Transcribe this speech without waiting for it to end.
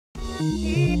It's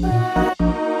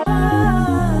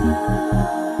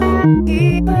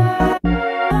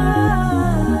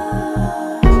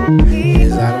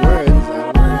out of words.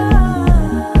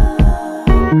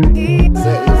 It's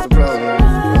the problem.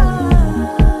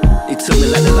 They took me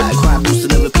like a lot of quiet boost,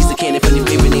 another piece of candy from your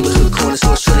favorite neighborhood corner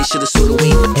store. Sure they should've sorta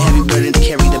weight. A heavy burden to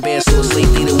carry the bear, so it's late.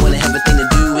 They didn't wanna have a thing to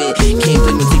do with. Can't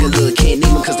blame them, take a look, can't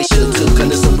name them, cause they should've took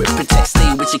under some rip protect.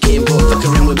 Stay with your can, boy, fuck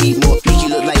around with me more. Make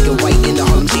you look like a white in the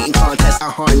Harlem cheating contest. I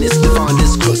harness, live on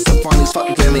this, crooks up on these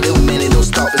fucking grammar, ill man, it don't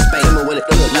start with Spain. Tell me what it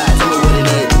look like, tell me what it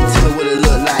is. Tell me what it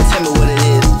look like, tell me what it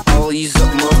is. All these up,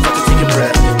 motherfucker, take a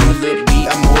breath. You look beat,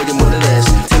 I'm more than more or less.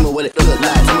 Tell me what it look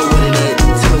like, tell me what it is.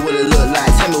 Tell me what it look like,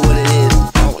 tell me what it is.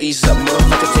 All ease up,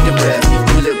 motherfucker, take a breath.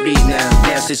 You look beat now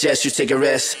suggest you take a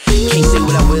rest. Can't say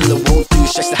what I will or won't do.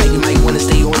 Stretch the height, you might wanna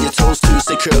stay on your toes too.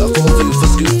 Secure a full view for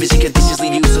scoop, fishing conditions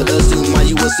lead you to assume. While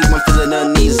you assume I'm feeling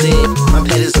uneasy. My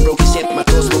pedals are broken shit, my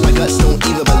thoughts, but my guts don't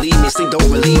even believe me. Sleep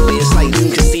don't relieve me, it's like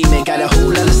noon conceivement. Got a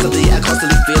whole lot of something I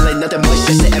constantly feel like nothing much.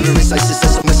 Just the Everest, like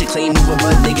success, so much you claim. Move a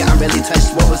mud, nigga, I rarely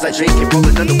touched. What was I drinking?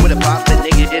 Rolling under with a pop, that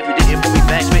nigga. If you didn't put me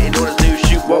back, spitting orders to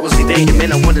shoot. What was he thinking?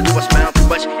 Man, I wonder, do I smile too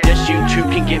much? Yes, you too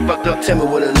can get fucked up. Tell me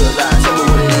what it look like, tell me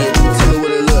what it is. Tell me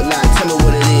what it look like, tell me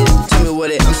what it is. Tell me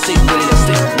what it, I'm sick with it, I'm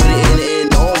sick with it in the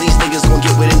end. All these niggas gon'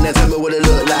 get with it. Now tell me what it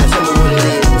look like, tell me what it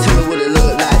is. Tell me what it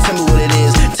look like, tell me what it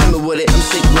is. Tell me what it, I'm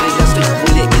sick with it, I'm sick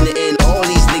with it in the end. All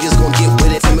these niggas gon' get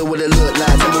with it. Tell me what it look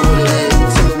like, tell me what it is.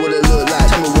 Tell me what it look like,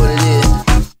 tell me what it is.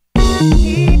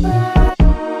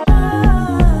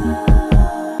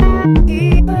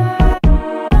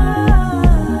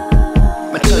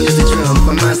 My tongue is a drum,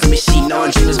 my mind's a machine.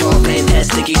 Non-dreamers fall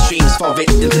fantastic extremes. Fall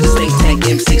victim to the stink tank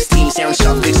M16. Sound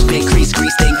sharp, fix, big crease,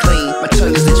 grease, staying clean. My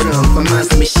tongue is a drum, my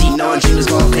mind's a machine. Non-dreamers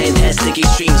fall fantastic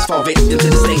extremes. Fall victim to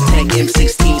the stink tank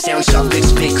M16. Sound sharp,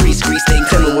 fix, big crease, grease, staying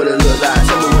clean. Tell me what it look like,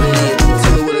 tell me what it is.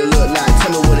 Tell me what it look like,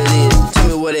 tell me what it is. Tell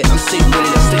me what it, I'm sick with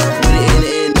it, I'm sick with it in the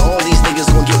end. All these niggas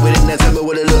gon' get with it. Now tell me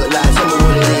what it look like, tell me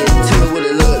what it is. Tell me what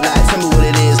it look like, tell me what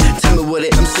it is. Tell me what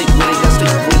it, I'm sick with it, I'm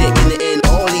sick with it in the end.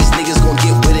 All these niggas gon'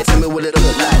 get with it. Tell me what it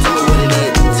look like, tell me what it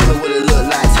is. Tell me what it look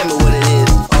like, tell me what it is.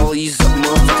 All these up,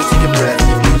 motherfucker, take a breath.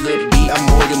 You look beat, I'm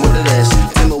more than more or less.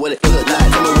 Tell me what it look like,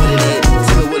 tell me what it is.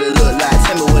 Tell me what it look like,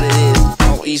 tell me what it is.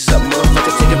 All these up,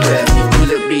 motherfucker, take a breath. You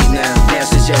look beat now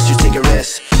suggest you take a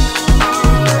rest.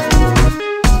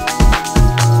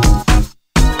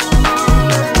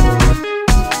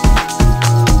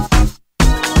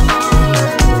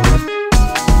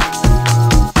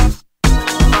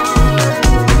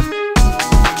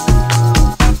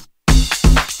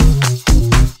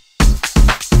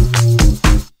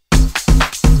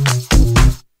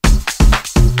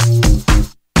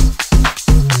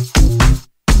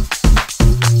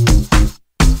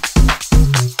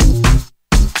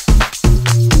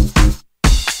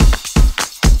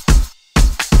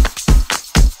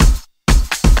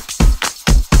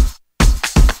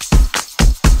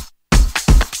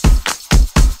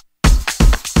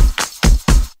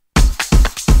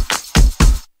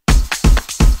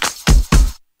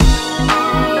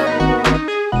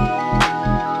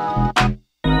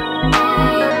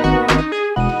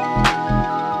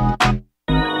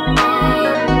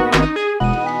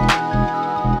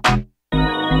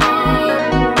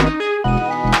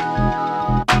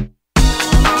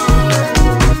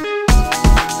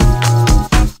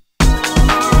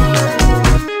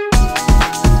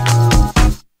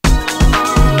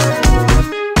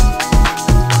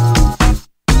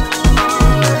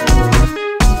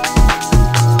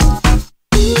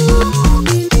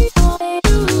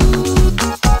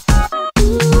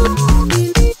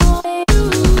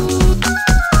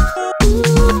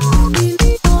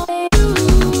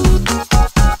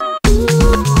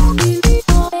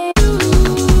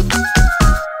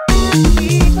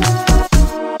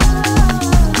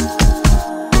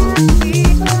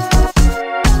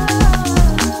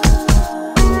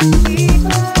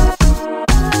 Keep